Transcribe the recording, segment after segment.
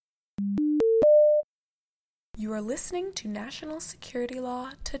You are listening to National Security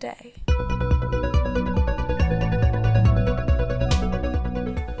Law Today.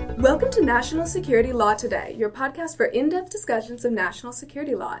 Welcome to National Security Law Today, your podcast for in-depth discussions of national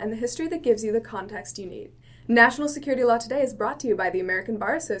security law and the history that gives you the context you need. National Security Law Today is brought to you by the American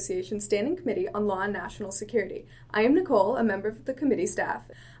Bar Association Standing Committee on Law and National Security. I am Nicole, a member of the committee staff.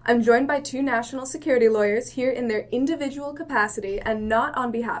 I'm joined by two national security lawyers here in their individual capacity and not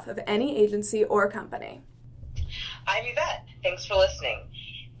on behalf of any agency or company. I'm Yvette. Thanks for listening.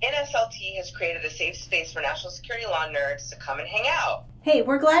 NSLT has created a safe space for national security law nerds to come and hang out. Hey,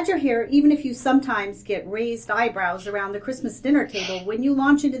 we're glad you're here, even if you sometimes get raised eyebrows around the Christmas dinner table when you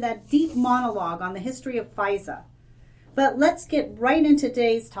launch into that deep monologue on the history of FISA. But let's get right into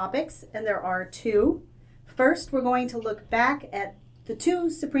today's topics, and there are two. First, we're going to look back at the two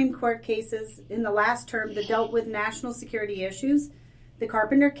Supreme Court cases in the last term that dealt with national security issues, the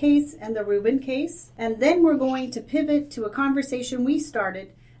Carpenter case and the Rubin case. And then we're going to pivot to a conversation we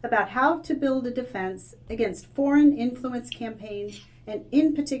started about how to build a defense against foreign influence campaigns, and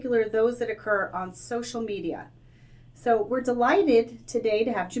in particular those that occur on social media. So we're delighted today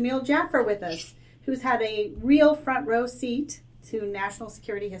to have Jamil Jaffer with us, who's had a real front row seat to national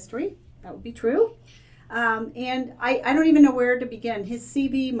security history. That would be true. And I don't even know where to begin. His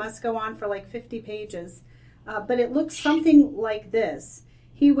CV must go on for like 50 pages. But it looks something like this.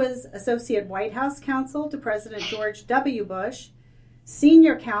 He was Associate White House Counsel to President George W. Bush,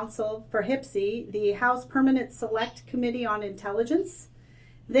 Senior Counsel for HPSC, the House Permanent Select Committee on Intelligence.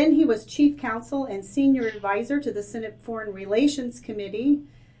 Then he was Chief Counsel and Senior Advisor to the Senate Foreign Relations Committee.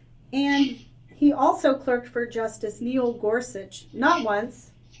 And he also clerked for Justice Neil Gorsuch, not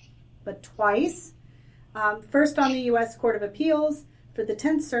once, but twice. First on the U.S. Court of Appeals for the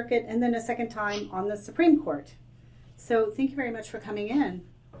 10th Circuit, and then a second time on the Supreme Court. So thank you very much for coming in.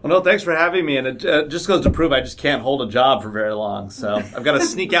 Well, no, thanks for having me. And it just goes to prove I just can't hold a job for very long. So I've got to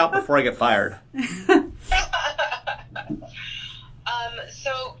sneak out before I get fired.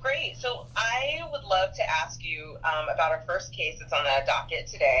 So great. So I would love to ask you about our first case that's on the docket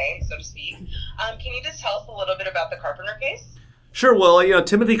today, so to speak. Can you just tell us a little bit about the Carpenter case? Sure. Well,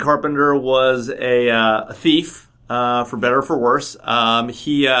 Timothy Carpenter was a thief, for better or for worse.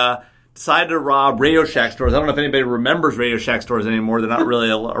 He decided to rob Radio Shack stores. I don't know if anybody remembers Radio Shack stores anymore. They're not really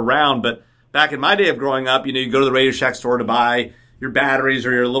around. But back in my day of growing up, you go to the Radio Shack store to buy your batteries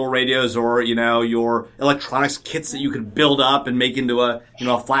or your little radios or, your electronics kits that you could build up and make into a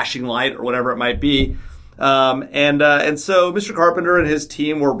flashing light or whatever it might be. And so Mr. Carpenter and his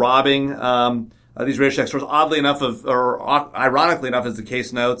team were robbing these Radio Shack stores, oddly enough, or ironically enough, as the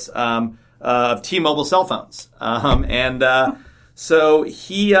case notes, of T-Mobile cell phones. So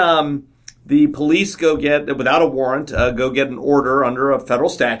the police go get, without a warrant, go get an order under a federal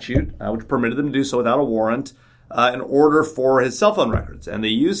statute, which permitted them to do so without a warrant, an order for his cell phone records. And they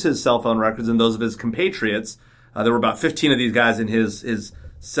use his cell phone records and those of his compatriots. There were about 15 of these guys in his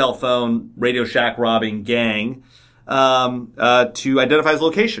cell phone Radio Shack robbing gang, to identify his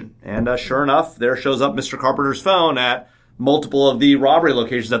location. And sure enough, there shows up Mr. Carpenter's phone at multiple of the robbery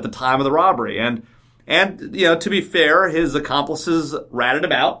locations at the time of the robbery. And to be fair, his accomplices ratted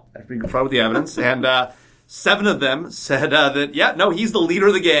him out after he confronted with the evidence. And 7 of them said that, he's the leader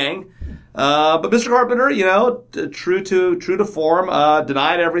of the gang. But Mr. Carpenter, true to form,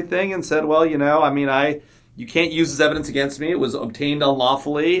 denied everything and said, well, you can't use this evidence against me. It was obtained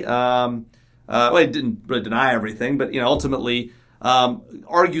unlawfully. He didn't really deny everything, but, ultimately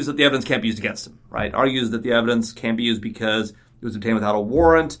argues that the evidence can't be used against him, right? Argues that the evidence can't be used because it was obtained without a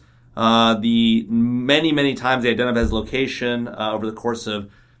warrant. The many, many times they identified his location over the course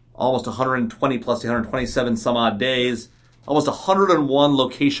of almost 120 plus 127 some odd days, almost 101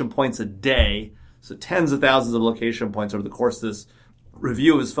 location points a day, so tens of thousands of location points over the course of this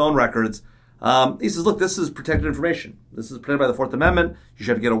review of his phone records. He says, look, this is protected information. This is protected by the Fourth Amendment. You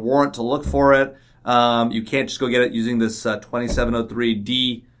should have to get a warrant to look for it. You can't just go get it using this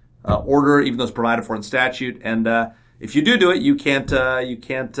 2703D order, even though it's provided for in statute. And if you do it, you can't use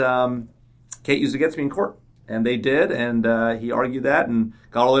it against me in court. And they did, and he argued that and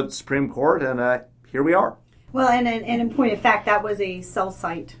got all the way up to the Supreme Court, and here we are. Well, and in point of fact, that was a cell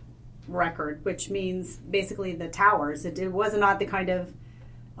site record, which means basically the towers. It was not the kind of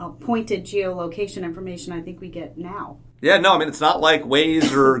pointed geolocation information I think we get now. Yeah, no, it's not like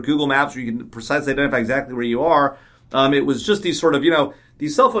Waze or Google Maps where you can precisely identify exactly where you are. It was just these sort of,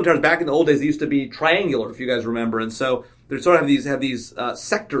 these cell phone towers back in the old days, they used to be triangular, if you guys remember. And so they sort of have these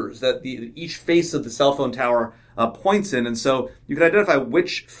sectors that each face of the cell phone tower points in. And so you can identify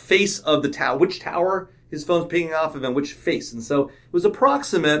which face of the tower, which tower his phone's pinging off of and which face. And so it was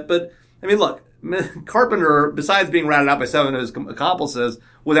approximate, but look, Carpenter, besides being ratted out by 7 of his accomplices,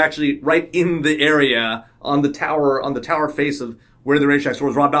 was actually right in the area on the tower face of where the Radio Shack store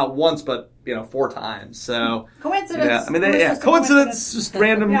was robbed out once, but 4 times. So coincidence. Yeah, I mean, coincidence. Just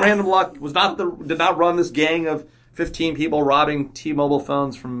random luck. Did not run this gang of 15 people robbing T-Mobile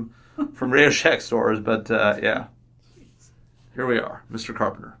phones from Radio Shack stores. But yeah, here we are, Mr.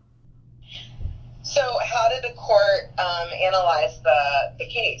 Carpenter. So, how did the court analyze the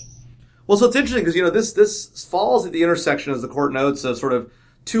case? Well, so it's interesting because this falls at the intersection, as the court notes, of sort of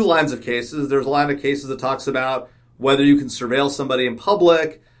 2 lines of cases. There's a line of cases that talks about whether you can surveil somebody in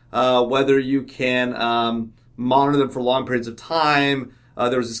public, whether you can monitor them for long periods of time.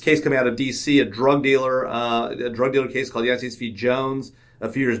 There was this case coming out of D.C., a drug dealer case called United States v. Jones a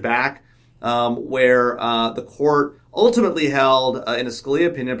few years back, where the court ultimately held, in a Scalia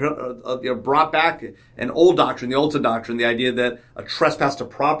opinion, brought back an old doctrine, the Olson doctrine, the idea that a trespass to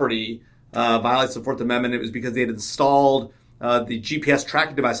property violates the Fourth Amendment. It was because they had installed the GPS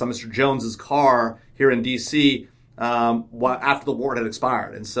tracking device on Mr. Jones's car here in D.C. After the warrant had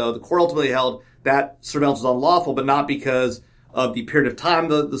expired. And so the court ultimately held that surveillance was unlawful, but not because of the period of time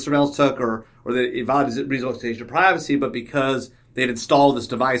the surveillance took or that it violated reasonable expectation of privacy, but because they had installed this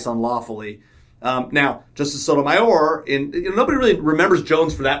device unlawfully. Now, Justice Sotomayor, nobody really remembers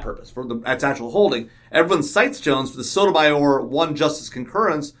Jones for that purpose, for its actual holding. Everyone cites Jones for the Sotomayor one-justice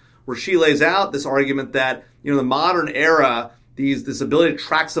concurrence, where she lays out this argument that, in the modern era, this ability to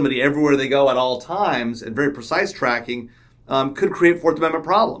track somebody everywhere they go at all times and very precise tracking could create Fourth Amendment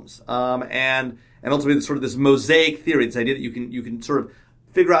problems. And ultimately, sort of this mosaic theory, this idea that you can sort of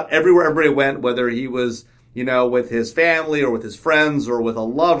figure out everywhere everybody went, whether he was with his family or with his friends or with a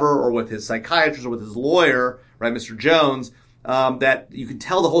lover or with his psychiatrist or with his lawyer, right, Mr. Jones, that you can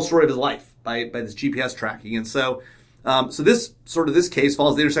tell the whole story of his life by this GPS tracking. And so this case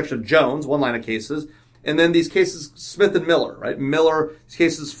falls at the intersection of Jones, one line of cases, and then these cases, Smith and Miller, right? Miller, these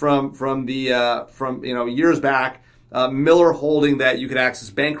cases from years back, Miller holding that you could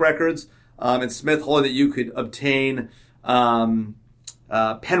access bank records, and Smith holding that you could obtain pen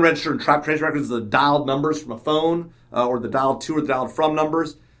register and trap trace records, the dialed numbers from a phone, or the dialed to or the dialed from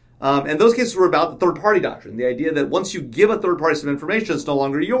numbers. And those cases were about the third-party doctrine, the idea that once you give a third party some information, it's no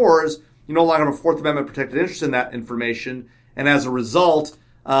longer yours. You no longer have a Fourth Amendment protected interest in that information, and as a result,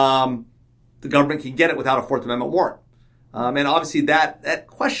 the government can get it without a Fourth Amendment warrant. And obviously that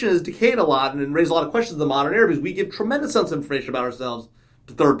question has decayed a lot and raised a lot of questions in the modern era because we give tremendous amounts of information about ourselves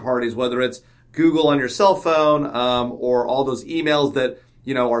to third parties, whether it's Google on your cell phone, or all those emails that,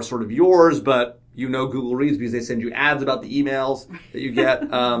 are sort of yours, but Google reads because they send you ads about the emails that you get.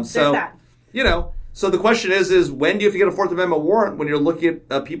 So the question is when do you have to get a Fourth Amendment warrant when you're looking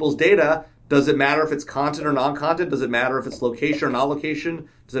at people's data? Does it matter if it's content or non-content? Does it matter if it's location or non-location?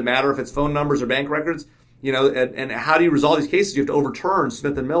 Does it matter if it's phone numbers or bank records? And how do you resolve these cases? You have to overturn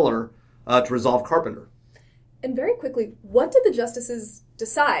Smith and Miller to resolve Carpenter. And very quickly, what did the justices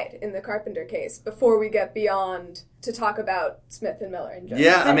decide in the Carpenter case before we get beyond to talk about Smith and Miller and Jones?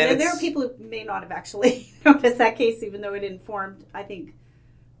 Yeah, I mean, there are people who may not have actually noticed that case, even though it informed, I think,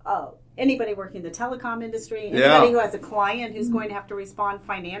 anybody working in the telecom industry, anybody who has a client who's going to have to respond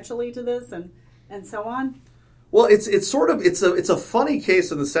financially to this, and so on. Well, it's a funny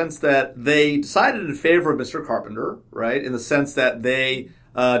case in the sense that they decided in favor of Mr. Carpenter, right? In the sense that they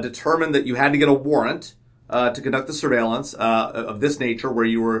determined that you had to get a warrant to conduct the surveillance of this nature, where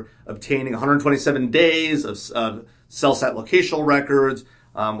you were obtaining 127 days of cell site locational records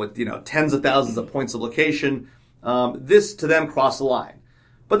with tens of thousands of points of location. This to them crossed the line.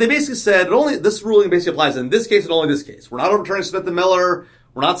 But they basically said this ruling basically applies in this case and only this case. We're not overturning Smith and Miller.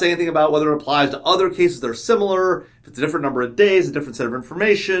 We're not saying anything about whether it applies to other cases that are similar. If it's a different number of days, a different set of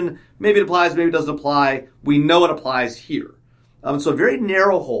information, maybe it applies, maybe it doesn't apply. We know it applies here. So a very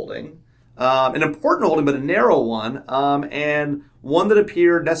narrow holding, an important holding, but a narrow one, and one that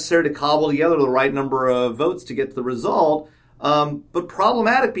appeared necessary to cobble together the right number of votes to get to the result, but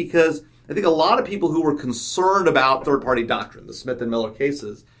problematic because I think a lot of people who were concerned about third-party doctrine, the Smith and Miller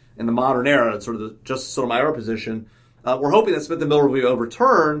cases in the modern era, sort of the Justice Sotomayor position, were hoping that Smith and Miller would be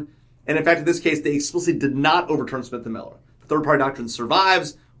overturned. And in fact, in this case, they explicitly did not overturn Smith and Miller. The third-party doctrine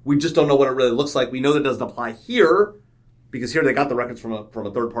survives. We just don't know what it really looks like. We know that it doesn't apply here because here they got the records from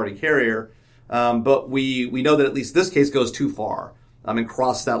a third-party carrier. But we know that at least this case goes too far and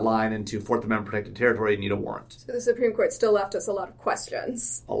crossed that line into Fourth Amendment protected territory and need a warrant. So the Supreme Court still left us a lot of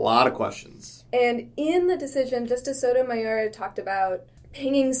questions. A lot of questions. And in the decision, Justice Sotomayor talked about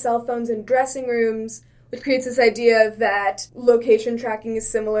pinging cell phones in dressing rooms, which creates this idea that location tracking is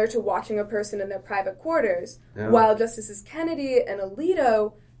similar to watching a person in their private quarters, while Justices Kennedy and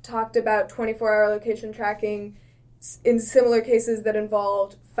Alito talked about 24-hour location tracking in similar cases that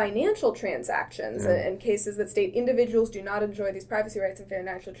involved financial transactions and cases that state individuals do not enjoy these privacy rights in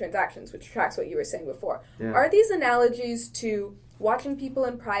financial transactions, which tracks what you were saying before. Yeah. Are these analogies to watching people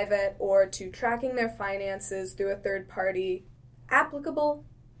in private or to tracking their finances through a third party applicable?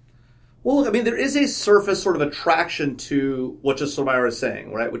 Well, look, I mean, there is a surface sort of attraction to what Justice Sotomayor is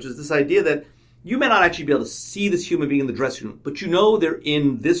saying, right? Which is this idea that you may not actually be able to see this human being in the dressing room, but you know they're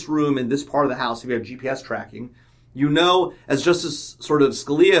in this room, in this part of the house if you have GPS tracking. You know, as Justice sort of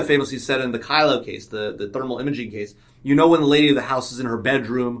Scalia famously said in the Kylo case, the thermal imaging case, you know when the lady of the house is in her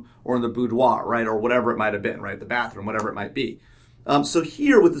bedroom or in the boudoir, right? Or whatever it might have been, right? The bathroom, whatever it might be. So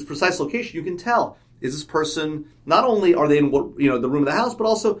here with this precise location, you can tell, is this person, not only are they in the room of the house, but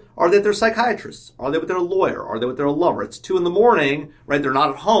also are they with their psychiatrists? Are they with their lawyer? Are they with their lover? It's 2 a.m, right? They're not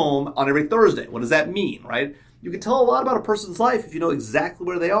at home on every Thursday. What does that mean, right? You can tell a lot about a person's life if you know exactly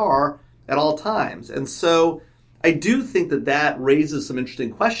where they are at all times. And so I do think that raises some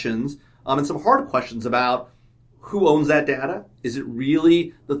interesting questions and some hard questions about who owns that data. Is it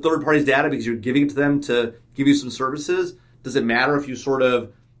really the third party's data because you're giving it to them to give you some services? Does it matter if you sort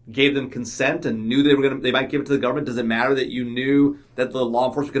of gave them consent and knew they might give it to the government? Does it matter that you knew that the law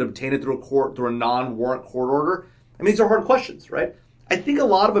enforcement could obtain it through a non-warrant court order? I mean, these are hard questions, right? I think a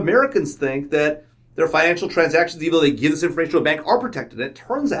lot of Americans think that their financial transactions, even though they give this information to a bank, are protected. And it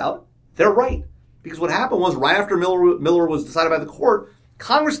turns out they're right. Because what happened was right after Miller was decided by the court,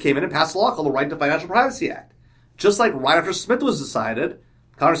 Congress came in and passed a law called the Right to Financial Privacy Act. Just like right after Smith was decided,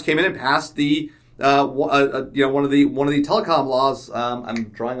 Congress came in and passed the one of the telecom laws. I'm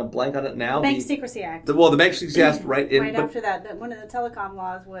drawing a blank on it now. The Bank Secrecy Act. The Bank Secrecy Act, right? After that, one of the telecom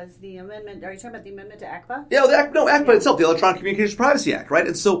laws was the amendment. Are you talking about the amendment to ACPA? Yeah, ACPA itself, the Electronic Communications Privacy Act, right?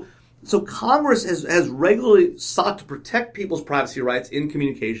 And so Congress has regularly sought to protect people's privacy rights in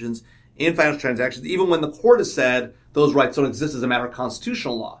communications, in financial transactions, even when the court has said those rights don't exist as a matter of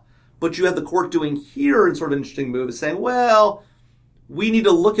constitutional law. But you have the court doing here in sort of an interesting move is saying, well, we need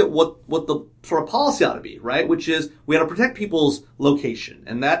to look at what the sort of policy ought to be, right? Which is we ought to protect people's location.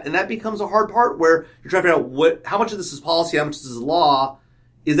 And that becomes a hard part where you're trying to figure out how much of this is policy, how much of this is law.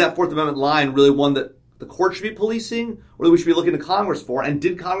 Is that Fourth Amendment line really one that the court should be policing or that we should be looking to Congress for? And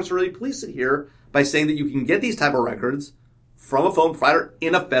did Congress really police it here by saying that you can get these type of records from a phone provider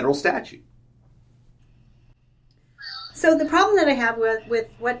in a federal statute? So the problem that I have with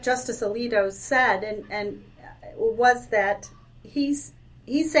what Justice Alito said and was that he's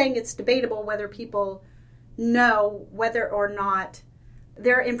saying it's debatable whether people know whether or not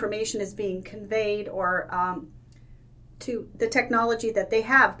their information is being conveyed or to the technology that they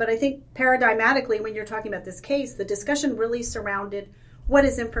have. But I think paradigmatically, when you're talking about this case, the discussion really surrounded what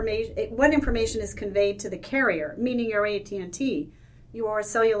information is conveyed to the carrier, meaning your AT&T, your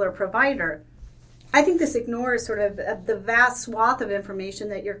cellular provider. I think this ignores sort of the vast swath of information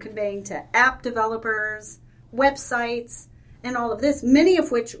that you're conveying to app developers, websites, and all of this, many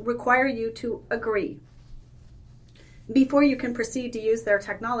of which require you to agree before you can proceed to use their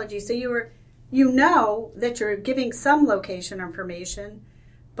technology. So you know that you're giving some location information,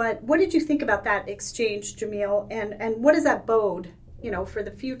 but what did you think about that exchange, Jamil? And what does that bode, for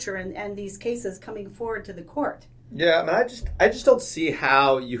the future and these cases coming forward to the court? Yeah, I mean, I just don't see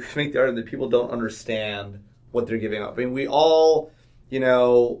how you can make the argument that people don't understand what they're giving up. I mean, we all, when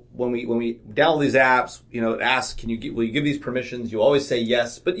we download these apps, it asks, will you give these permissions? You always say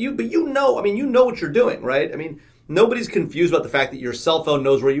yes, but you know what you're doing, right? I mean, nobody's confused about the fact that your cell phone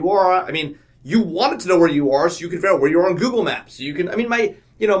knows where you are. I mean, you want it to know where you are so you can figure out where you are on Google Maps. So you can, I mean, my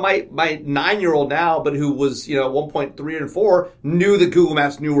 9-year-old now, but who was, 1.3 and 4, knew that Google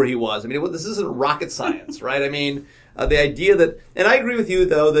Maps knew where he was. I mean, this isn't rocket science, right? I mean, the idea that, and I agree with you,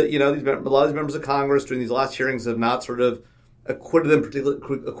 though, that, a lot of these members of Congress during these last hearings have not sort of acquitted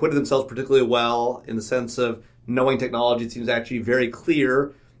themselves particularly well in the sense of knowing technology. It seems actually very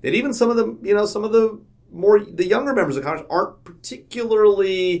clear that even some of the younger members of Congress aren't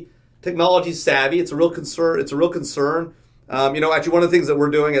particularly technology savvy. It's a real concern. Actually, one of the things that we're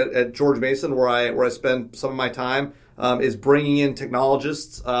doing at George Mason, where I spend some of my time, is bringing in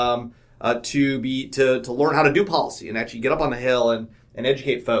technologists to learn how to do policy and actually get up on the Hill and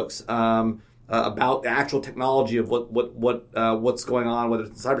educate folks about the actual technology of what's going on, whether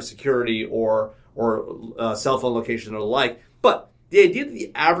it's in cybersecurity or cell phone location or the like. But the idea that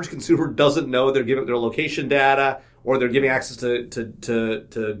the average consumer doesn't know they're giving their location data or they're giving access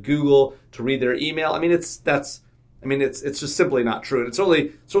to Google to read their email, it's just simply not true. And it's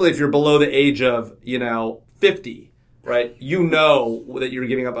certainly if you're below the age of 50, right? You know that you're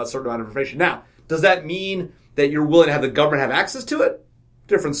giving up a certain amount of information. Now, does that mean that you're willing to have the government have access to it?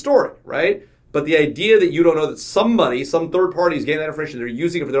 different story, right? But the idea that you don't know that somebody, some third party is getting that information, they're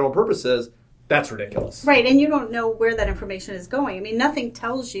using it for their own purposes, that's ridiculous. Right, and you don't know where that information is going. I mean, nothing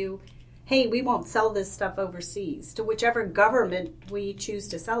tells you, hey, we won't sell this stuff overseas to whichever government we choose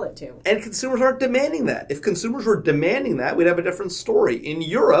to sell it to. And consumers aren't demanding that. If consumers were demanding that, we'd have a different story. In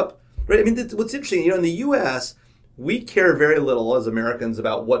Europe, right? I mean, what's interesting, in the U.S., we care very little as Americans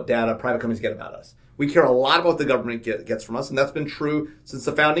about what data private companies get about us. We care a lot about what the government gets from us, and that's been true since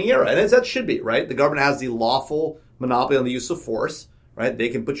the founding era. And as that should be, right? The government has the lawful monopoly on the use of force, right? They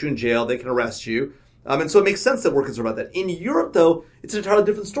can put you in jail, they can arrest you. And so it makes sense that we're concerned about that. In Europe, though, it's an entirely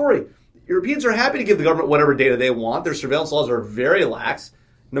different story. Europeans are happy to give the government whatever data they want. Their surveillance laws are very lax.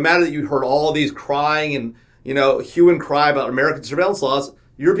 No matter that you heard all these crying and, hue and cry about American surveillance laws,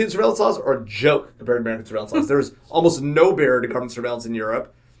 European surveillance laws are a joke compared to American surveillance laws. There's almost no barrier to government surveillance in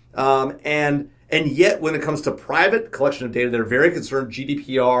Europe. And yet, when it comes to private collection of data, they're very concerned.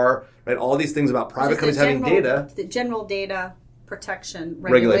 GDPR, right? All these things about private companies having data. The general data protection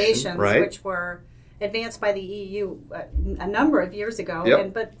regulations, right, which were advanced by the EU a number of years ago,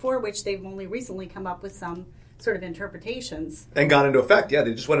 but for which they've only recently come up with some sort of interpretations. And gone into effect. Yeah,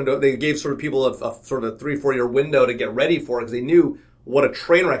 they gave sort of people a sort of a 3-4 year window to get ready for it because they knew what a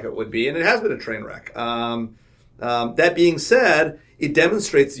train wreck it would be, and it has been a train wreck. That being said, it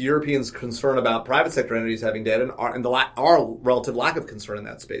demonstrates the Europeans' concern about private sector entities having data and our relative lack of concern in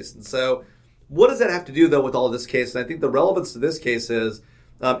that space. And so what does that have to do, though, with all of this case? And I think the relevance to this case is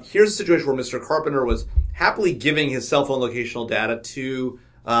here's a situation where Mr. Carpenter was happily giving his cell phone locational data to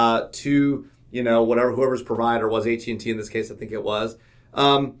whoever's provider was, AT&T in this case, I think it was,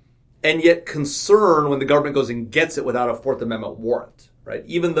 and yet concern when the government goes and gets it without a Fourth Amendment warrant, right?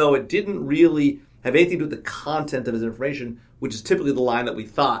 Even though it didn't really have anything to do with the content of his information, which is typically the line that we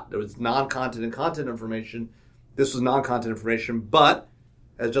thought. There was non-content and content information. This was non-content information, but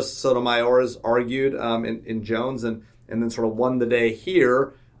as Justice Sotomayor has argued in Jones and then sort of won the day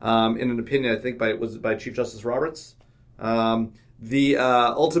here in an opinion, I think by Chief Justice Roberts.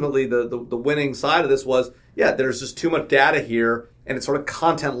 Ultimately the winning side of this was, there's just too much data here, and it's sort of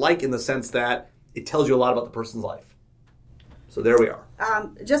content-like in the sense that it tells you a lot about the person's life. So there we are.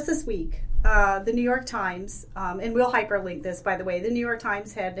 Just this week, the New York Times, and we'll hyperlink this, by the way, the New York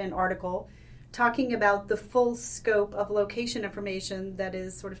Times had an article talking about the full scope of location information that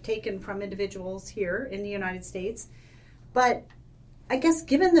is sort of taken from individuals here in the United States. But I guess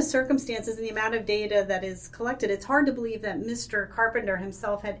given the circumstances and the amount of data that is collected, it's hard to believe that Mr. Carpenter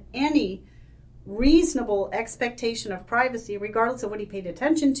himself had any reasonable expectation of privacy, regardless of what he paid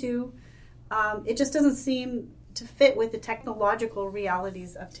attention to. It just doesn't seem to fit with the technological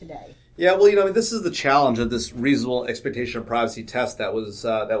realities of today. Yeah, well, this is the challenge of this reasonable expectation of privacy test that was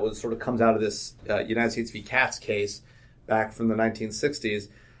sort of comes out of this United States v. Katz case back from the 1960s.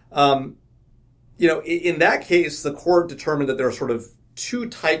 In that case, the court determined that there are sort of two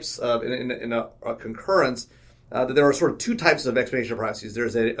types of, in a concurrence, that there are sort of two types of expectation of privacy.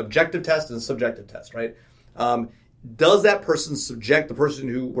 There's an objective test and a subjective test, right? Does that person the person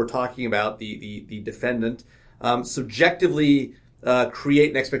who we're talking about, the defendant, subjectively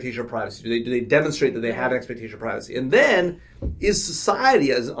create an expectation of privacy? Do they demonstrate that they have an expectation of privacy? And then, is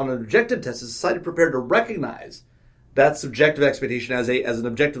society, on an objective test, is society prepared to recognize that subjective expectation as an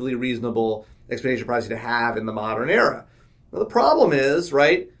objectively reasonable expectation of privacy to have in the modern era? Now, the problem is,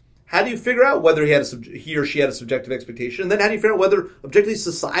 right, how do you figure out whether he or she had a subjective expectation? And then how do you figure out whether objectively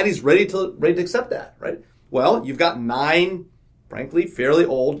society is ready to accept that, right? Well, you've got 9, frankly, fairly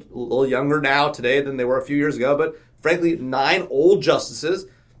old, a little younger now today than they were a few years ago, but frankly, 9 old justices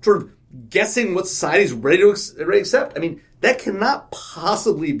sort of guessing what society's ready to accept. I mean, that cannot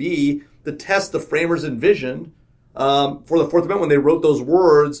possibly be the test the framers envisioned for the Fourth Amendment when they wrote those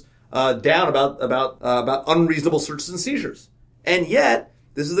words down about unreasonable searches and seizures. And yet,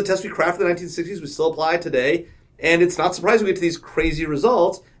 this is the test we crafted in the 1960s. We still apply it today. And it's not surprising we get to these crazy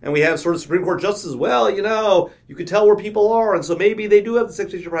results. And we have sort of Supreme Court justices, you can tell where people are, and so maybe they do have this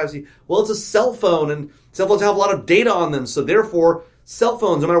expectation of privacy. Well, it's a cell phone, and cell phones have a lot of data on them. So therefore, cell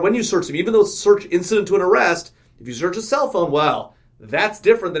phones, no matter when you search them, even though it's a search incident to an arrest, if you search a cell phone, well, that's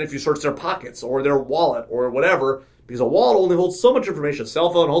different than if you search their pockets or their wallet or whatever, because a wallet only holds so much information. A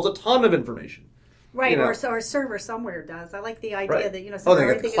cell phone holds a ton of information. Right, or a server somewhere does. I like the idea that,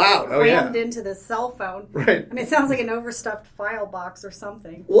 everything is crammed into the cell phone. Right. I mean, it sounds like an overstuffed file box or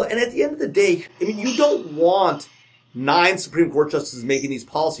something. Well, and at the end of the day, I mean, you don't want 9 Supreme Court justices making these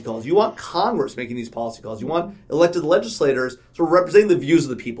policy calls. You want Congress making these policy calls. You want elected legislators sort of representing the views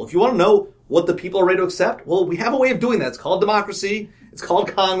of the people. If you want to know what the people are ready to accept, well, we have a way of doing that. It's called democracy. It's called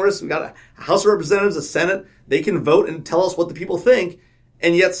Congress. We've got a House of Representatives, a Senate. They can vote and tell us what the people think.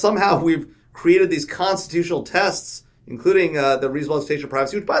 and yet somehow we've created these constitutional tests, including the reasonable expectation of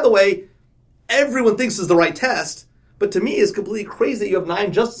privacy, which, by the way, everyone thinks is the right test, but to me is completely crazy that you have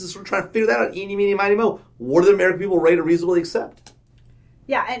 9 justices who are trying to figure that out. Eeny, meeny, miny, mo. What are the American people ready to reasonably accept?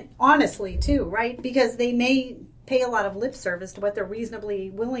 Yeah, and honestly, too, right? Because they may pay a lot of lip service to what they're reasonably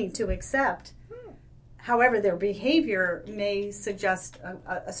willing to accept. However, their behavior may suggest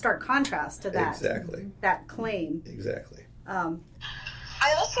a stark contrast to that. Exactly. That claim. Exactly.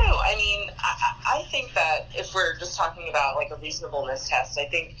 I think that if we're just talking about like a reasonableness test, I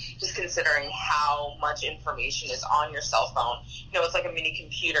think just considering how much information is on your cell phone, it's like a mini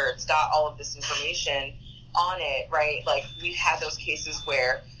computer. It's got all of this information on it, right? Like we've had those cases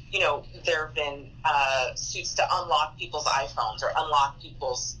where, there have been suits to unlock people's iPhones or unlock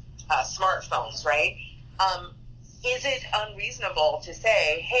people's smartphones, right? Is it unreasonable to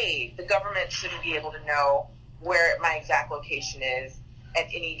say, hey, the government shouldn't be able to know where my exact location is at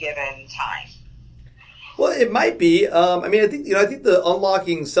any given time? Well, it might be. I think the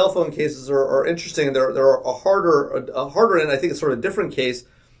unlocking cell phone cases are interesting, and they're a harder, and I think it's sort of a different case.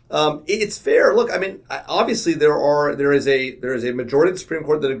 It's fair. Look, obviously there is a majority of the Supreme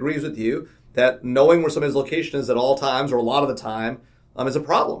Court that agrees with you that knowing where somebody's location is at all times or a lot of the time is a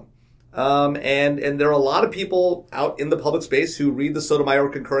problem. And there are a lot of people out in the public space who read the Sotomayor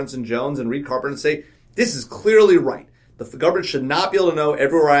concurrence in Jones and read Carpenter and say, this is clearly right. The government should not be able to know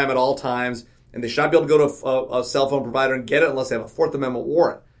everywhere I am at all times, and they should not be able to go to a cell phone provider and get it unless they have a Fourth Amendment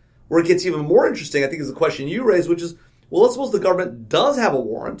warrant. Where it gets even more interesting, I think, is the question you raised, which is, well, let's suppose the government does have a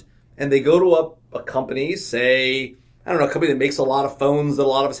warrant, and they go to a company, say, a company that makes a lot of phones that a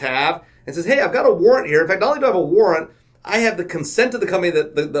lot of us have, and says, hey, I've got a warrant here. In fact, not only do I have a warrant, I have the consent of the company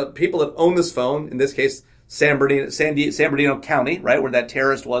that the people that own this phone, in this case, San Bernardino County, right, where that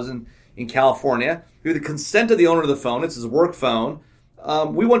terrorist was in California. We have the consent of the owner of the phone. It's his work phone.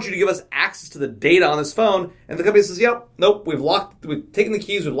 We want you to give us access to the data on this phone. And the company says, yep, nope, we've taken the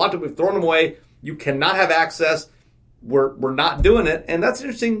keys, we've locked it, we've thrown them away. You cannot have access. We're not doing it. And that's an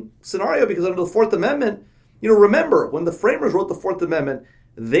interesting scenario because under the Fourth Amendment, remember, when the framers wrote the Fourth Amendment,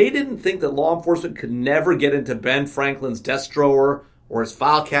 they didn't think that law enforcement could never get into Ben Franklin's desk drawer or his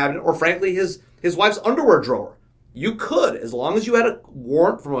file cabinet or, frankly, his wife's underwear drawer. You could, as long as you had a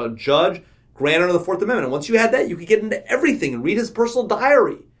warrant from a judge granted under the Fourth Amendment. And once you had that, you could get into everything and read his personal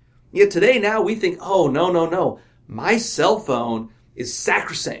diary. Yet today, now we think, oh, no. My cell phone is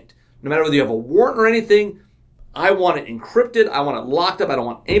sacrosanct. No matter whether you have a warrant or anything, I want it encrypted. I want it locked up. I don't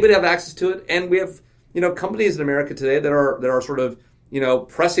want anybody to have access to it. And we have, companies in America today that are sort of,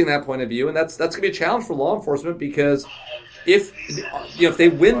 pressing that point of view. And that's going to be a challenge for law enforcement because if they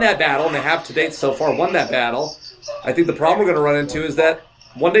win that battle, and they have to date so far won that battle, I think the problem we're going to run into is that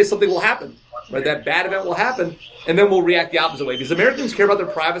one day something will happen, right? That bad event will happen, and then we'll react the opposite way. Because Americans care about their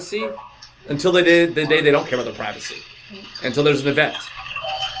privacy until the day they don't care about their privacy, until there's an event.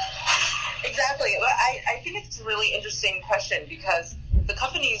 Exactly. I think it's a really interesting question because the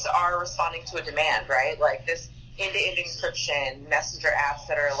companies are responding to a demand, right? Like this end-to-end encryption, messenger apps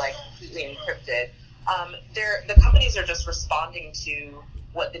that are like completely encrypted. The companies are just responding to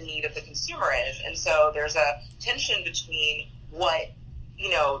what the need of the consumer is. And so there's a tension between what,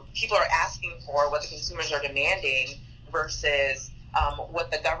 people are asking for, what the consumers are demanding versus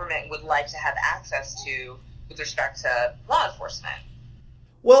what the government would like to have access to with respect to law enforcement.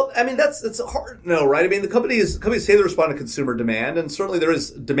 Well, that's hard to know, right? The companies say they respond to consumer demand, and certainly there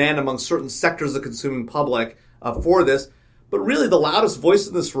is demand among certain sectors of the consuming public for this. But really, the loudest voice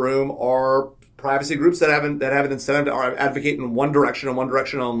in this room are privacy groups that have an incentive to advocate in one direction and one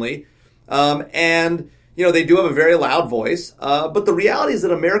direction only. They do have a very loud voice. But the reality is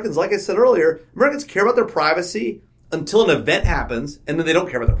that Americans, like I said earlier, Americans care about their privacy until an event happens, and then they don't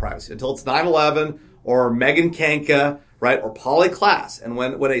care about their privacy until it's 9/11 or Megan Kanka, right, or Polly Klaas. And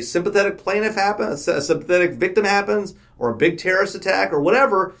when a sympathetic plaintiff happens, a sympathetic victim happens, or a big terrorist attack, or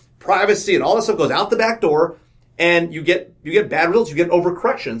whatever, privacy and all that stuff goes out the back door, and you get bad results, you get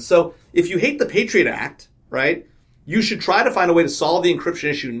overcorrection. So if you hate the Patriot Act, right, you should try to find a way to solve the encryption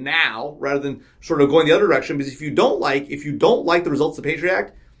issue now rather than sort of going the other direction. Because if you don't like the results of the Patriot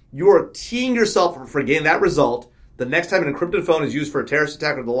Act, you are teeing yourself up for getting that result the next time an encrypted phone is used for a terrorist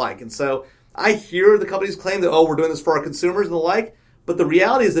attack or the like. And so I hear the companies claim that, we're doing this for our consumers and the like. But the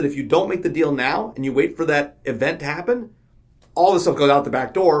reality is that if you don't make the deal now and you wait for that event to happen, all this stuff goes out the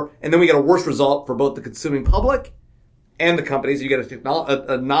back door, and then we get a worse result for both the consuming public and the companies. You get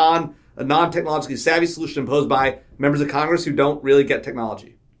a non-technologically savvy solution imposed by members of Congress who don't really get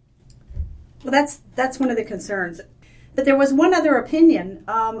technology. Well, that's one of the concerns. But there was one other opinion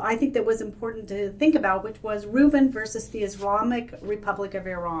I think that was important to think about, which was Reuben versus the Islamic Republic of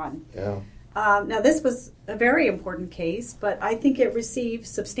Iran. Yeah. Now, this was a very important case, but I think it received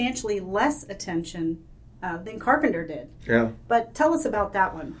substantially less attention than Carpenter did. Yeah. But tell us about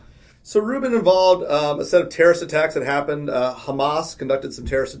that one. So Reuben involved a set of terrorist attacks that happened. Hamas conducted some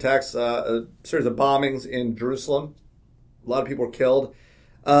terrorist attacks, a series of bombings in Jerusalem. A lot of people were killed.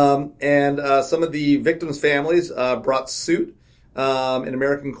 And some of the victims' families brought suit in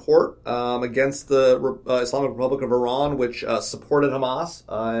American court against the Islamic Republic of Iran, which supported Hamas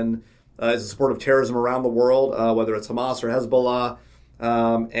and is a support of terrorism around the world, whether it's Hamas or Hezbollah,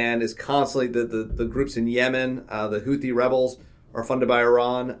 and is constantly the groups in Yemen, the Houthi rebels, are funded by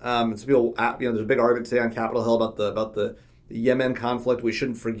Iran. And so people, there's a big argument today on Capitol Hill about the Yemen conflict. We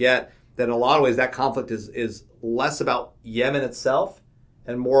shouldn't forget that in a lot of ways that conflict is less about Yemen itself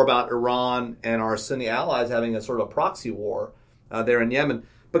and more about Iran and our Sunni allies having a sort of a proxy war there in Yemen.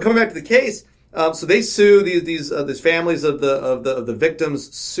 But coming back to the case, so they sue these families of the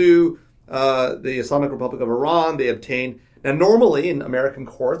victims sue the Islamic Republic of Iran. They obtain, now normally in American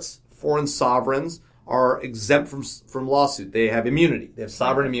courts, foreign sovereigns are exempt from lawsuit. They have immunity. They have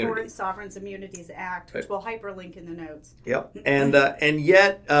sovereign immunity. Foreign Sovereigns Immunities Act, which we'll hyperlink in the notes. Yep. And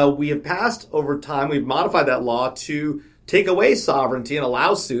yet we have passed over time. We've modified that law to take away sovereignty and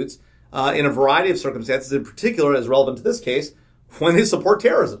allow suits in a variety of circumstances, in particular, as relevant to this case, when they support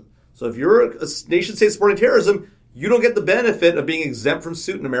terrorism. So if you're a nation state supporting terrorism, you don't get the benefit of being exempt from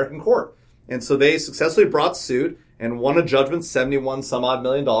suit in American court. And so they successfully brought suit and won a judgment, $71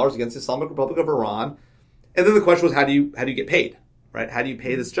 million against the Islamic Republic of Iran. And then the question was, how do you get paid, right? How do you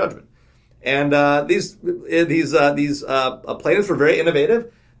pay this judgment? And these plaintiffs were very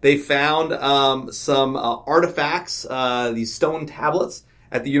innovative. They found some artifacts, these stone tablets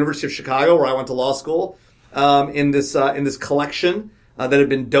at the University of Chicago, where I went to law school, in this collection that had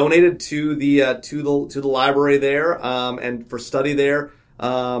been donated to the library there and for study there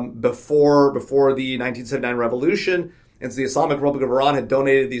before the 1979 revolution. And so the Islamic Republic of Iran had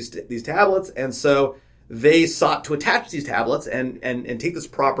donated these tablets, and so they sought to attach these tablets and take this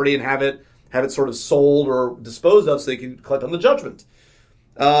property and have it sort of sold or disposed of so they could collect on the judgment.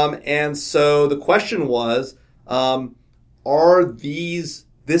 And so the question was, is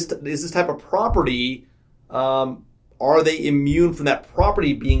this type of property, are they immune from that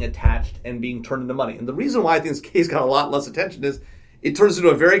property being attached and being turned into money? And the reason why I think this case got a lot less attention is it turns into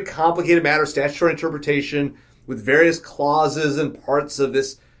a very complicated matter of statutory interpretation with various clauses and parts of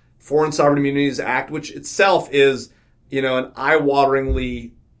this Foreign Sovereign Immunities Act, which itself is, an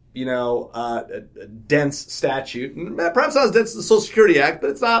eye-wateringly, dense statute. And perhaps not as dense as the Social Security Act,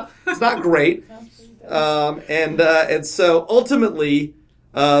 but it's not great. And so ultimately,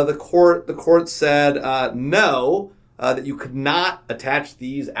 the court said no, that you could not attach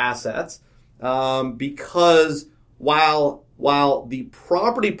these assets because while the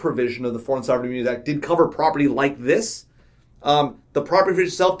property provision of the Foreign Sovereign Immunities Act did cover property like this, the property provision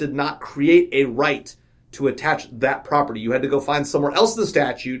itself did not create a right to attach that property. You had to go find somewhere else in the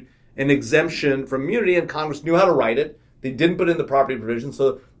statute an exemption from immunity, and Congress knew how to write it. They didn't put in the property provision,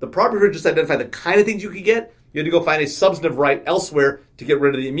 so the property provision just identified the kind of things you could get. You had to go find a substantive right elsewhere to get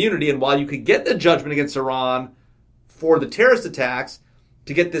rid of the immunity, and while you could get the judgment against Iran for the terrorist attacks,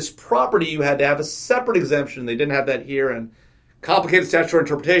 to get this property, you had to have a separate exemption. They didn't have that here, and complicated statutory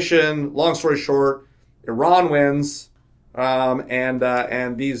interpretation. Long story short, Iran wins,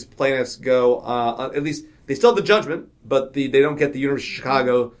 and these plaintiffs go. At least they still have the judgment, but they don't get the University of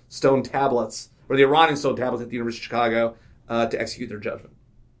Chicago stone tablets or the Iranian stone tablets at the University of Chicago to execute their judgment.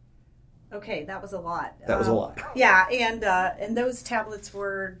 Okay, that was a lot. That was a lot. Yeah, and those tablets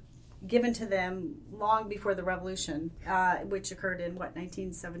were given to them long before the revolution, which occurred in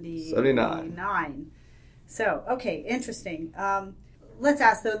 1979. So, okay, interesting. Let's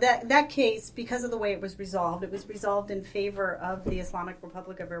ask, though, that case, because of the way it was resolved in favor of the Islamic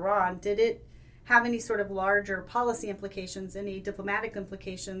Republic of Iran. Did it have any sort of larger policy implications, any diplomatic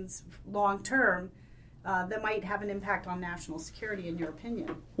implications long term that might have an impact on national security, in your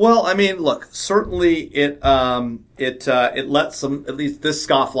opinion? Well, I mean, look, certainly it let some, at least this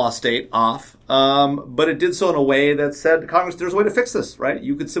scofflaw state off, but it did so in a way that said, Congress, there's a way to fix this, right?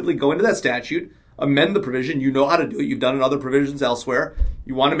 You could simply go into that statute, amend the provision. You know how to do it. You've done it in other provisions elsewhere.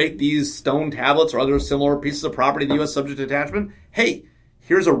 You want to make these stone tablets or other similar pieces of property in the U.S. subject to attachment? Hey,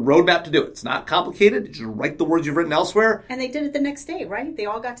 here's a roadmap to do it. It's not complicated. You just write the words you've written elsewhere. And they did it the next day, right? They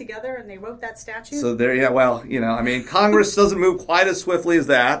all got together and they wrote that statute. So there, yeah. Well, Congress doesn't move quite as swiftly as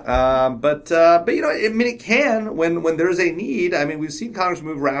that. But it can when there's a need. I mean, we've seen Congress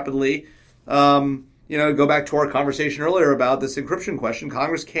move rapidly. go back to our conversation earlier about this encryption question.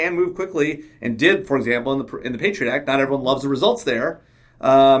 Congress can move quickly and did, for example, in the Patriot Act. Not everyone loves the results there,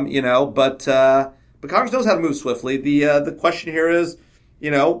 but Congress knows how to move swiftly. The question here is,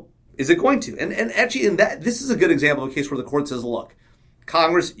 is it going to? And actually, this is a good example of a case where the court says, look,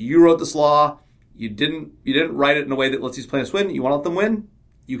 Congress, you wrote this law. You didn't write it in a way that lets these plaintiffs win. You want to let them win?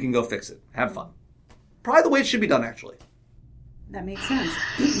 You can go fix it. Have fun. Probably the way it should be done, actually. That makes sense.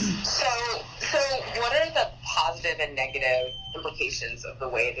 So what are the positive and negative implications of the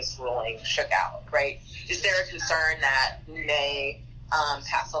way this ruling shook out, right? Is there a concern that we may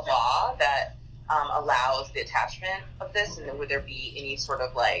pass a law that allows the attachment of this, and then would there be any sort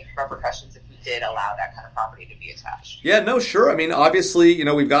of repercussions if we did allow that kind of property to be attached? Yeah, no, sure. I mean, obviously,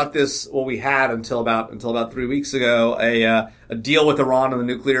 we've got this. Well, we had until about 3 weeks ago a deal with Iran on the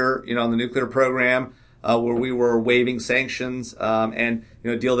nuclear, on the nuclear program, where we were waiving sanctions, and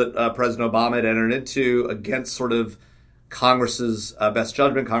a deal that President Obama had entered into against sort of Congress's best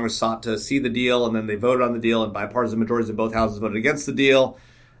judgment. Congress sought to see the deal, and then they voted on the deal, and bipartisan majorities in both houses voted against the deal.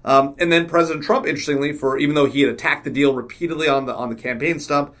 And then President Trump, interestingly, even though he had attacked the deal repeatedly on the campaign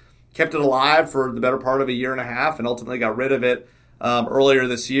stump, kept it alive for the better part of a year and a half, and ultimately got rid of it earlier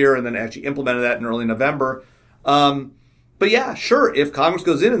this year, and then actually implemented that in early November. But yeah, sure, if Congress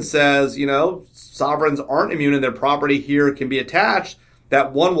goes in and says, sovereigns aren't immune and their property here can be attached,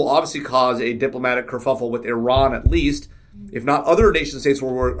 that one will obviously cause a diplomatic kerfuffle with Iran at least, if not other nation states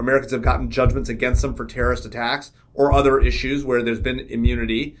where Americans have gotten judgments against them for terrorist attacks or other issues where there's been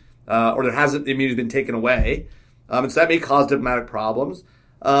immunity, or the immunity been taken away. And so that may cause diplomatic problems.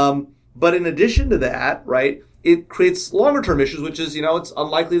 But in addition to that, right, it creates longer term issues, which is, it's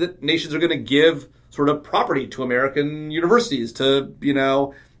unlikely that nations are going to give sort of property to American universities to,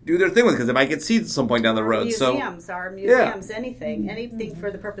 do their thing with, because they might get seized at some point down the road. Museums, anything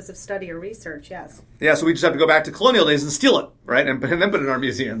for the purpose of study or research, yes. Yeah, so we just have to go back to colonial days and steal it, right, and then put it in our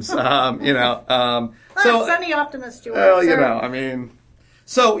museums. Sunny optimist you are. Well,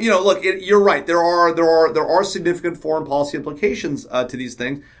 So, look, you're right. There are significant foreign policy implications to these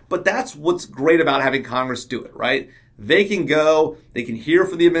things, but that's what's great about having Congress do it, right? They can go, they can hear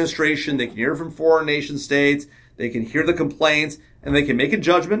from the administration, they can hear from foreign nation states, they can hear the complaints, and they can make a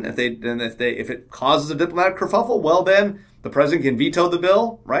judgment. If it causes a diplomatic kerfuffle, well, then the president can veto the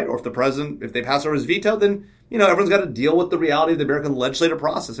bill, right? Or if they pass over his veto, then everyone's got to deal with the reality of the American legislative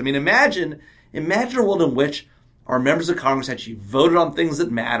process. I mean, imagine a world in which our members of Congress actually voted on things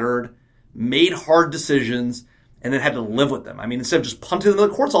that mattered, made hard decisions, and then had to live with them. I mean, instead of just punting them to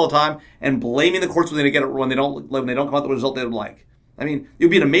the courts all the time and blaming the courts when they don't come out the result they would like. I mean, it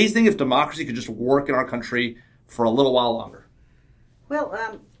would be an amazing thing if democracy could just work in our country for a little while longer. Well,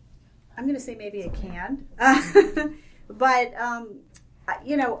 I'm going to say maybe it can, but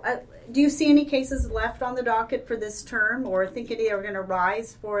do you see any cases left on the docket for this term, or think any are going to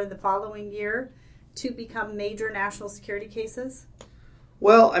rise for the following year to become major national security cases?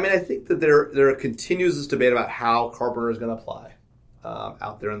 Well, I think that there continues this debate about how Carpenter is going to apply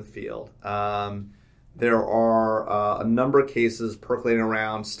out there in the field. There are a number of cases percolating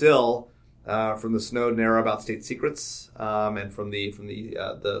around still from the Snowden era about state secrets, and from the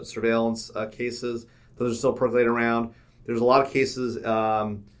surveillance cases. Those are still percolating around. There's a lot of cases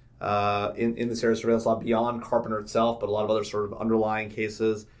in this area of surveillance law beyond Carpenter itself, but a lot of other sort of underlying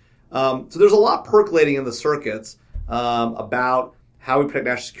cases. So there's a lot percolating in the circuits about how we protect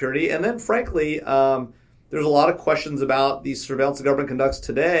national security. And then, frankly, there's a lot of questions about the surveillance the government conducts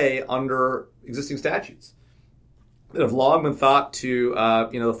today under existing statutes that have long been thought to,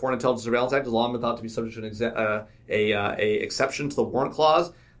 the Foreign Intelligence Surveillance Act has long been thought to be subject to a exception to the warrant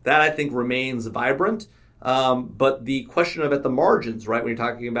clause. That, I think, remains vibrant. But the question of at the margins, right, when you're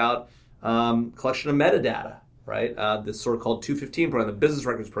talking about collection of metadata, right, this sort of called 215 program, the business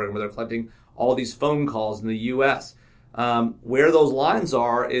records program, where they're collecting all these phone calls in the U.S., where those lines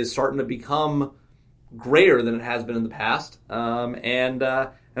are is starting to become grayer than it has been in the past. And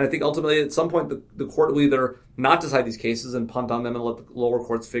I think ultimately at some point the court will either not decide these cases and punt on them and let the lower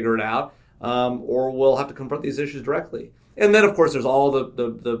courts figure it out, or we'll have to confront these issues directly. And then, of course, there's all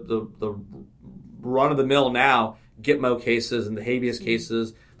the run-of-the-mill now Gitmo cases and the habeas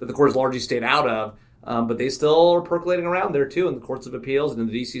cases that the court has largely stayed out of, but they still are percolating around there, too, in the courts of appeals and in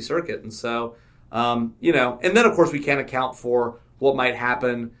the D.C. Circuit. And so, and then, of course, we can't account for what might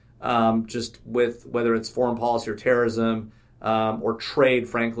happen just with whether it's foreign policy or terrorism or trade,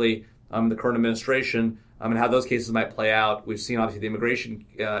 frankly, the current administration, and how those cases might play out. We've seen, obviously, the immigration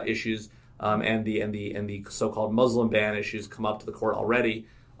issues and the so-called Muslim ban issues come up to the court already.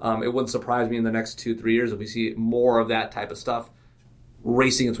 It wouldn't surprise me in the next 2-3 years if we see more of that type of stuff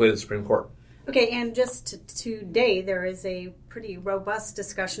racing its way to the Supreme Court. Okay, and just today there is a pretty robust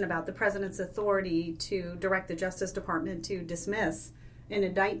discussion about the president's authority to direct the Justice Department to dismiss an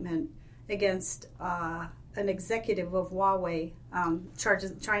indictment against an executive of Huawei,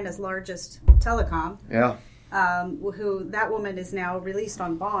 China's largest telecom. Yeah. Who that woman is now released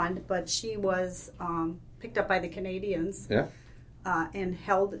on bond, but she was picked up by the Canadians. Yeah. And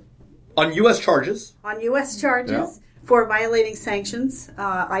held on U.S. charges. For violating sanctions,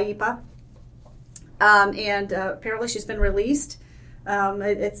 IEPA. And apparently she's been released.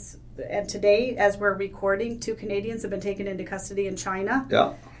 And today, as we're recording, 2 Canadians have been taken into custody in China.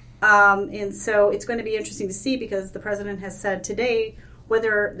 Yeah. And so it's going to be interesting to see, because the president has said today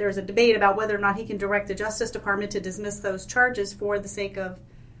whether there's a debate about whether or not he can direct the Justice Department to dismiss those charges for the sake of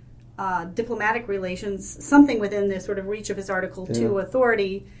diplomatic relations, something within the sort of reach of his Article 2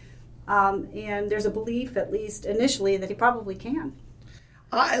 authority. And there's a belief, at least initially, that he probably can.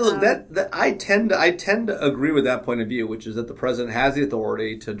 I tend to agree with that point of view, which is that the president has the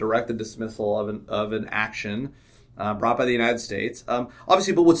authority to direct the dismissal of an action brought by the United States.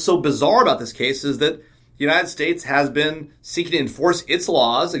 Obviously, but what's so bizarre about this case is that the United States has been seeking to enforce its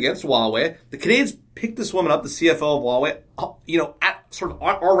laws against Huawei. The Canadians picked this woman up, the CFO of Huawei, at sort of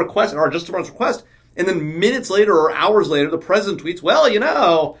our request, our Justice Department's request, and then minutes later or hours later, the president tweets, "Well,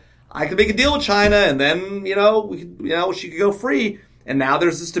 I could make a deal with China, and then she could go free." And now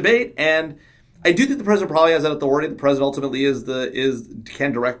there's this debate, and I do think the president probably has that authority. The president ultimately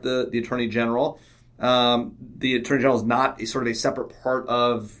can direct the attorney general. The attorney general is not sort of a separate part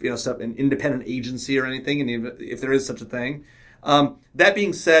of an independent agency or anything, and if there is such a thing. That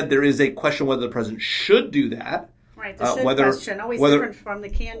being said, there is a question whether the president should do that. Right, the should question, always different from the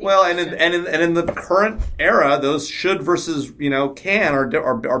can. Well, and in the current era, those should versus can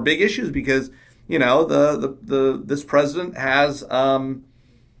are big issues, because this president has a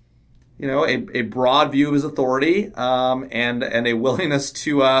broad view of his authority and a willingness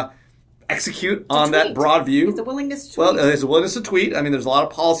to execute on that broad view. It's a willingness to tweet. Well, there's a willingness to tweet. I mean, there's a lot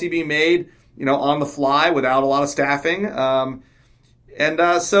of policy being made, on the fly without a lot of staffing.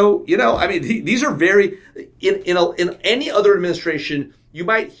 These are very in any other administration, you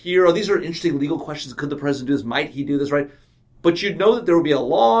might hear, these are interesting legal questions. Could the president do this? Might he do this? Right? But you'd know that there would be a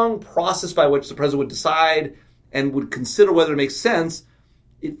long process by which the president would decide and would consider whether it makes sense.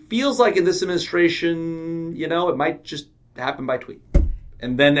 It feels like in this administration, it might just happen by tweet.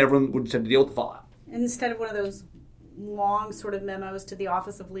 And then everyone would have to deal with the fallout. Instead of one of those long sort of memos to the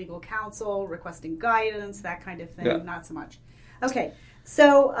Office of Legal Counsel, requesting guidance, that kind of thing, not so much. Okay,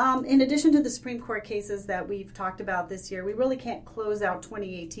 so in addition to the Supreme Court cases that we've talked about this year, we really can't close out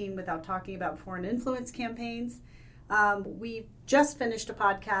 2018 without talking about foreign influence campaigns. We just finished a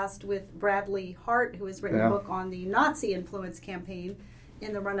podcast with Bradley Hart, who has written a book on the Nazi influence campaign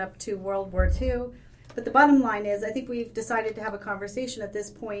in the run-up to World War II. But the bottom line is, I think we've decided to have a conversation at this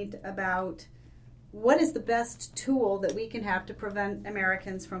point about what is the best tool that we can have to prevent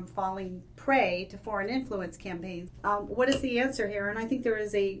Americans from falling prey to foreign influence campaigns. What is the answer here? And I think there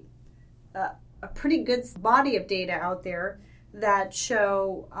is a pretty good body of data out there that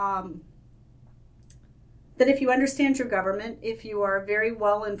show that if you understand your government, if you are very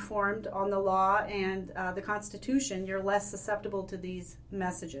well informed on the law and the Constitution, you're less susceptible to these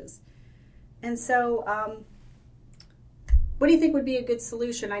messages. And so, what do you think would be a good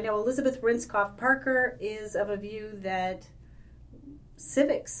solution? I know Elizabeth Rinskoff Parker is of a view that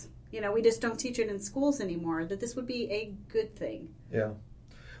civics, we just don't teach it in schools anymore, that this would be a good thing. Yeah.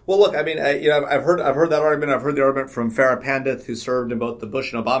 Well, look, I mean, I've heard that argument. I've heard the argument from Farah Pandith, who served in both the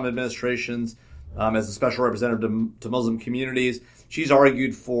Bush and Obama administrations as a special representative to Muslim communities. She's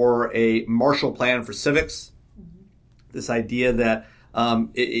argued for a Marshall Plan for civics. Mm-hmm. This idea that,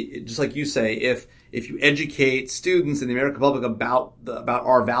 just like you say, if you educate students in the American public about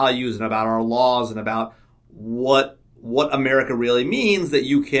our values and about our laws and about what America really means, that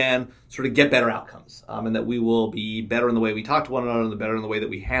you can sort of get better outcomes, and that we will be better in the way we talk to one another, and better in the way that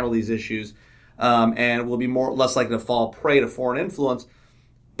we handle these issues, and we'll be less likely to fall prey to foreign influence.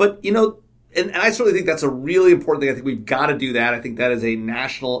 But and I certainly think that's a really important thing. I think we've got to do that. I think that is a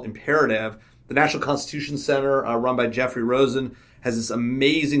national imperative. The National Constitution Center, run by Jeffrey Rosen, has this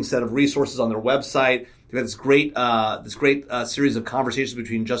amazing set of resources on their website. They've had this great series of conversations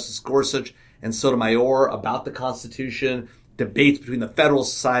between Justice Gorsuch and Sotomayor about the Constitution, debates between the Federal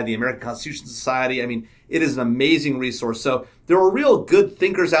Society, the American Constitution Society. I mean, it is an amazing resource. So there are real good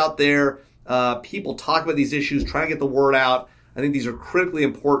thinkers out there. People talk about these issues, trying to get the word out. I think these are critically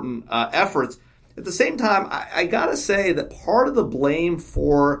important efforts. At the same time, I got to say that part of the blame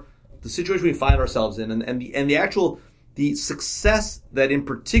for the situation we find ourselves in and the actual the success that in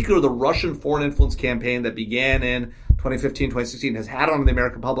particular the Russian foreign influence campaign that began in 2015, 2016 has had on the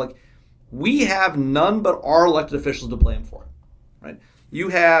American public, we have none but our elected officials to blame for it, right? You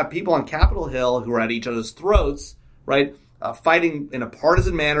have people on Capitol Hill who are at each other's throats, right? Fighting in a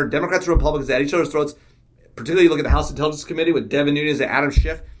partisan manner, Democrats and Republicans at each other's throats. Particularly, you look at the House Intelligence Committee with Devin Nunes and Adam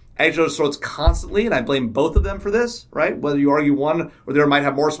Schiff at each other's throats constantly, and I blame both of them for this, right? Whether you argue one or the other might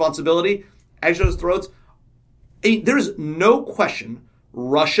have more responsibility, at each other's throats. There's no question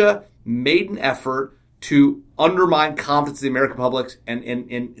Russia made an effort to undermine confidence in the American public and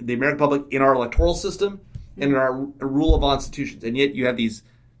in the American public in our electoral system and in our rule of law institutions. And yet you have these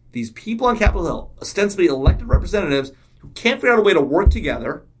people on Capitol Hill, ostensibly elected representatives, who can't figure out a way to work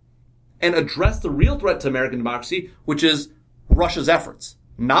together and address the real threat to American democracy, which is Russia's efforts.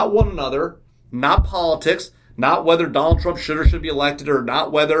 Not one another, not politics, not whether Donald Trump should or should be elected, or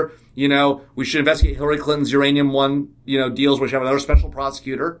not whether, we should investigate Hillary Clinton's uranium one, deals where she have another special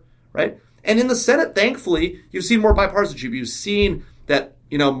prosecutor, right? And in the Senate, thankfully, you've seen more bipartisanship. You've seen that,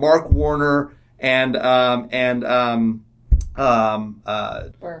 Mark Warner and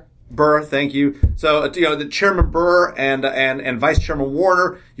Burr, thank you. So, the Chairman Burr and Vice Chairman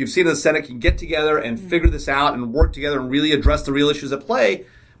Warner, you've seen the Senate can get together and figure this out and work together and really address the real issues at play.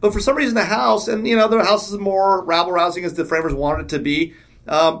 But for some reason, the House, and, the House is more rabble-rousing as the framers wanted it to be,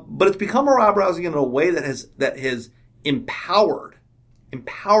 but it's become more rabble-rousing in a way that has empowered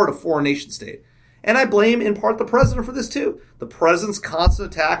a foreign nation state. And I blame, in part, the president for this, too. The president's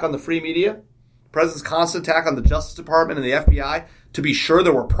constant attack on the free media, the president's constant attack on the Justice Department and the FBI. To be sure,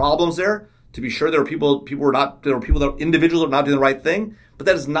 there were problems there. To be sure, there were individuals that were not doing the right thing. But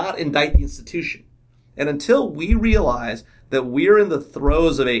that does not indict the institution. And until we realize that we're in the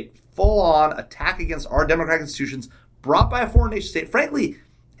throes of a full-on attack against our democratic institutions brought by a foreign nation state, frankly,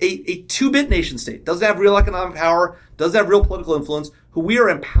 a two-bit nation state, doesn't have real economic power, doesn't have real political influence, who we are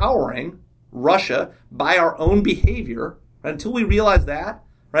empowering, Russia, by our own behavior. Right? Until we realize that,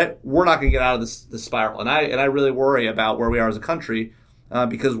 right, we're not going to get out of this spiral. And I really worry about where we are as a country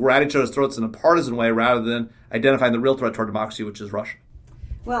because we're at each other's throats in a partisan way rather than identifying the real threat to our democracy, which is Russia.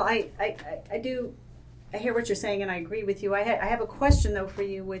 Well, I hear what you're saying, and I agree with you. I have a question, though, for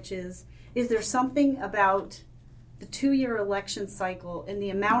you, which is there something about the 2-year election cycle and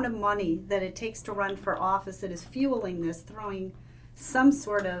the amount of money that it takes to run for office that is fueling this, throwing some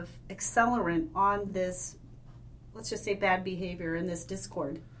sort of accelerant on this, let's just say, bad behavior and this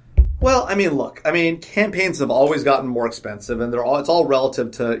discord? Well, look, campaigns have always gotten more expensive, and it's all relative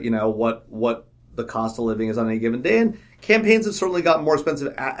to, what the cost of living is on any given day, and campaigns have certainly gotten more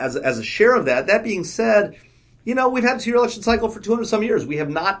expensive as a share of that. That being said, we've had a 2-year election cycle for 200 some years. We have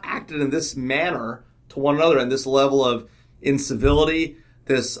not acted in this manner to one another, and this level of incivility,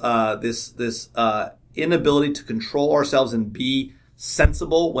 this inability to control ourselves and be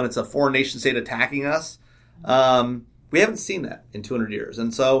sensible when it's a foreign nation state attacking us. We haven't seen that in 200 years.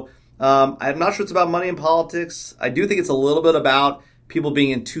 And so I'm not sure it's about money in politics. I do think it's a little bit about people being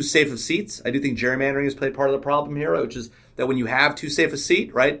in too safe of seats. I do think gerrymandering has played part of the problem here, which is that when you have too safe a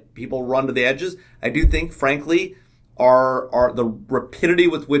seat, right, people run to the edges. I do think, frankly, are the rapidity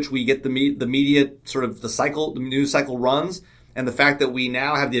with which we get the media sort of the news cycle runs, and the fact that we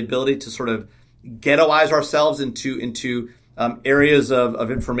now have the ability to sort of ghettoize ourselves into areas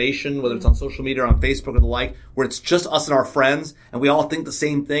of information, whether it's on social media or on Facebook or the like, where it's just us and our friends, and we all think the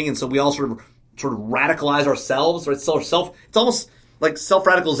same thing, and so we all sort of radicalize ourselves, right? So it's almost like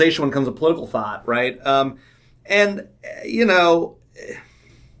self-radicalization when it comes to political thought, right? And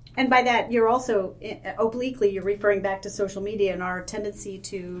by that, you're also, obliquely, you're referring back to social media and our tendency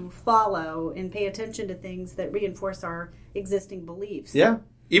to follow and pay attention to things that reinforce our existing beliefs. Yeah.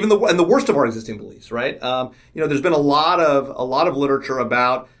 Even the worst of our existing beliefs, right? There's been a lot of literature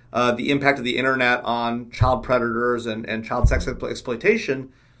about the impact of the internet on child predators and child sex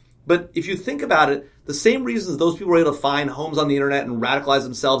exploitation. But if you think about it, the same reasons those people were able to find homes on the internet and radicalize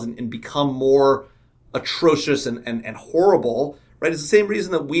themselves and become more atrocious and horrible, right? It's the same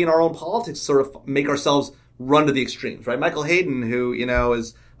reason that we in our own politics sort of make ourselves run to the extremes, right? Michael Hayden, who,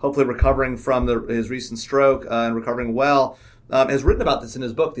 is hopefully recovering from his recent stroke and recovering well, has written about this in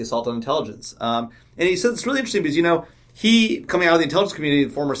his book, The Assault on Intelligence. And he said it's really interesting because, he, coming out of the intelligence community,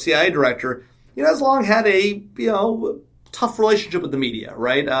 the former CIA director, has long had a, tough relationship with the media,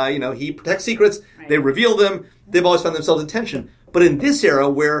 right? He protects secrets. Right. They reveal them. They've always found themselves in tension. But in this era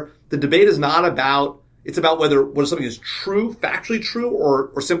where the debate is not about, it's about whether something is true, factually true,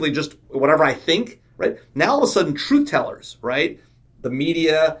 or simply just whatever I think, right? Now all of a sudden truth tellers, right? The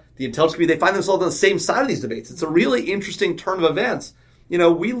media, the intelligence community, they find themselves on the same side of these debates. It's a really interesting turn of events.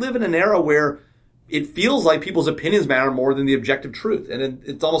 We live in an era where, it feels like people's opinions matter more than the objective truth. And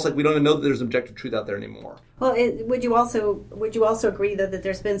it's almost like we don't even know that there's objective truth out there anymore. Well, would you also agree, though, that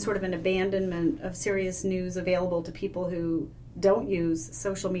there's been sort of an abandonment of serious news available to people who don't use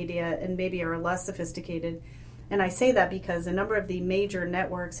social media and maybe are less sophisticated? And I say that because a number of the major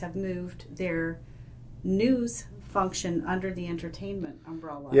networks have moved their news function under the entertainment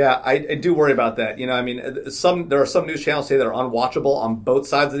umbrella. Yeah, I do worry about that. You know, I mean, there are some news channels say that are unwatchable on both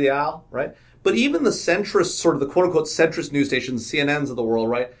sides of the aisle, right? But even the centrist, sort of the quote-unquote centrist news stations, CNNs of the world,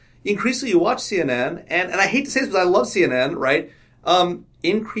 right? Increasingly, you watch CNN, and I hate to say this, but I love CNN, right?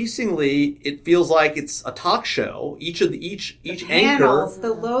 Increasingly, it feels like it's a talk show. Each panels, anchor,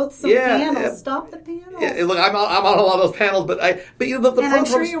 the loathsome panels. Stop the panels. Yeah, look, I'm on a lot of those panels, but you know, the and I'm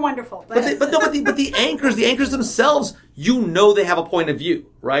sure you're wonderful. But the anchors themselves, you know, they have a point of view,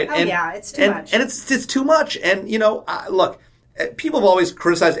 right? Oh, yeah, it's too much, and it's too much. And you know, look, people have always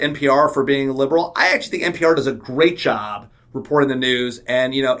criticized NPR for being liberal. I actually think NPR does a great job reporting the news,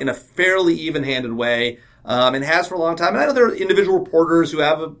 and you know, in a fairly even-handed way. And has for a long time. And I know there are individual reporters who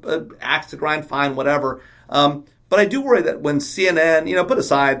have a axe to grind, fine, whatever. But I do worry that when CNN, you know, put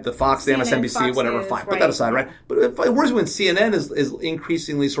aside the Fox, the MSNBC, Fox whatever, News, fine, put that aside, right? But it worries me when CNN is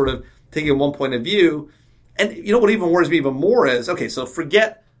increasingly sort of taking one point of view. And you know what even worries me even more is, okay, so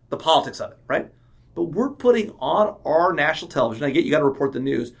forget the politics of it, right? But we're putting on our national television, I get you got to report the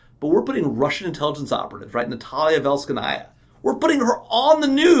news, but we're putting Russian intelligence operatives, right? Natalia Velskaya. We're putting her on the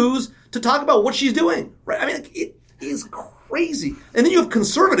news to talk about what she's doing, right? I mean, it is crazy. And then you have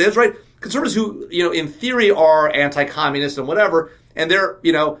conservatives, right? Conservatives who, you know, in theory are anti-communist and whatever, and they're,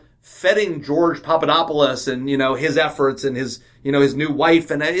 you know, feting George Papadopoulos and, you know, his efforts and his, you know, his new wife,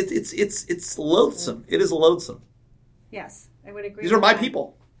 and it's loathsome. It is loathsome. Yes, I would agree. These are my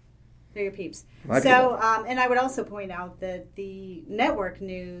people. They're your peeps. And I would also point out that the network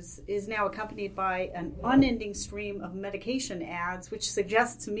news is now accompanied by an unending stream of medication ads, which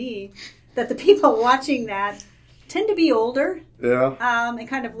suggests to me that the people watching that tend to be older, and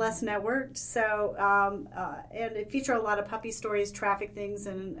kind of less networked. So, and it features a lot of puppy stories, traffic things,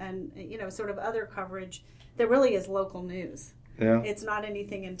 and you know, sort of other coverage that really is local news. Yeah, it's not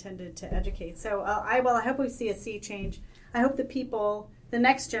anything intended to educate. So, I hope we see a sea change. I hope that the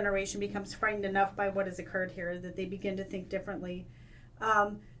next generation becomes frightened enough by what has occurred here that they begin to think differently.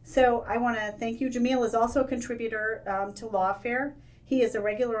 So I want to thank you. Jamil is also a contributor to Lawfare. He is a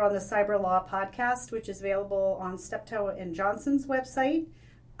regular on the Cyber Law podcast, which is available on Steptoe and Johnson's website.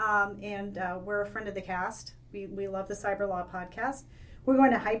 And we're a friend of the cast. We love the Cyber Law podcast. We're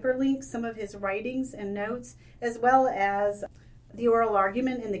going to hyperlink some of his writings and notes, as well as the oral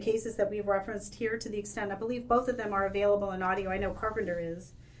argument in the cases that we've referenced here, to the extent I believe both of them are available in audio. I know Carpenter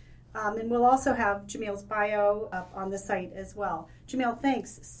is. And we'll also have Jamil's bio up on the site as well. Jamil,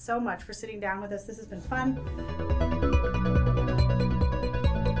 thanks so much for sitting down with us. This has been fun.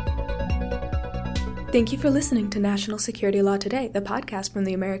 Thank you for listening to National Security Law Today, the podcast from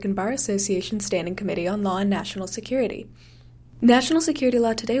the American Bar Association Standing Committee on Law and National Security. National Security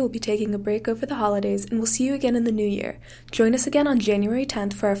Law Today will be taking a break over the holidays, and we'll see you again in the new year. Join us again on January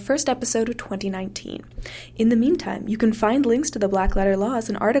 10th for our first episode of 2019. In the meantime, you can find links to the Black Letter Laws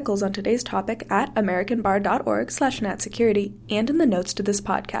and articles on today's topic at americanbar.org/natsecurity and in the notes to this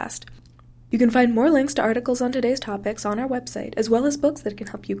podcast. You can find more links to articles on today's topics on our website, as well as books that can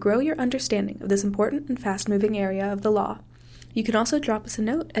help you grow your understanding of this important and fast-moving area of the law. You can also drop us a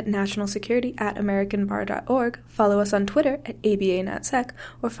note at nationalsecurity@americanbar.org, follow us on Twitter at ABANatsec,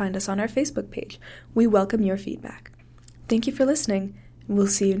 or find us on our Facebook page. We welcome your feedback. Thank you for listening, and we'll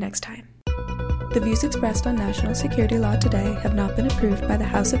see you next time. The views expressed on National Security Law Today have not been approved by the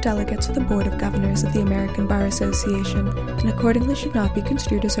House of Delegates or the Board of Governors of the American Bar Association, and accordingly should not be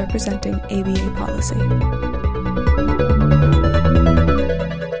construed as representing ABA policy.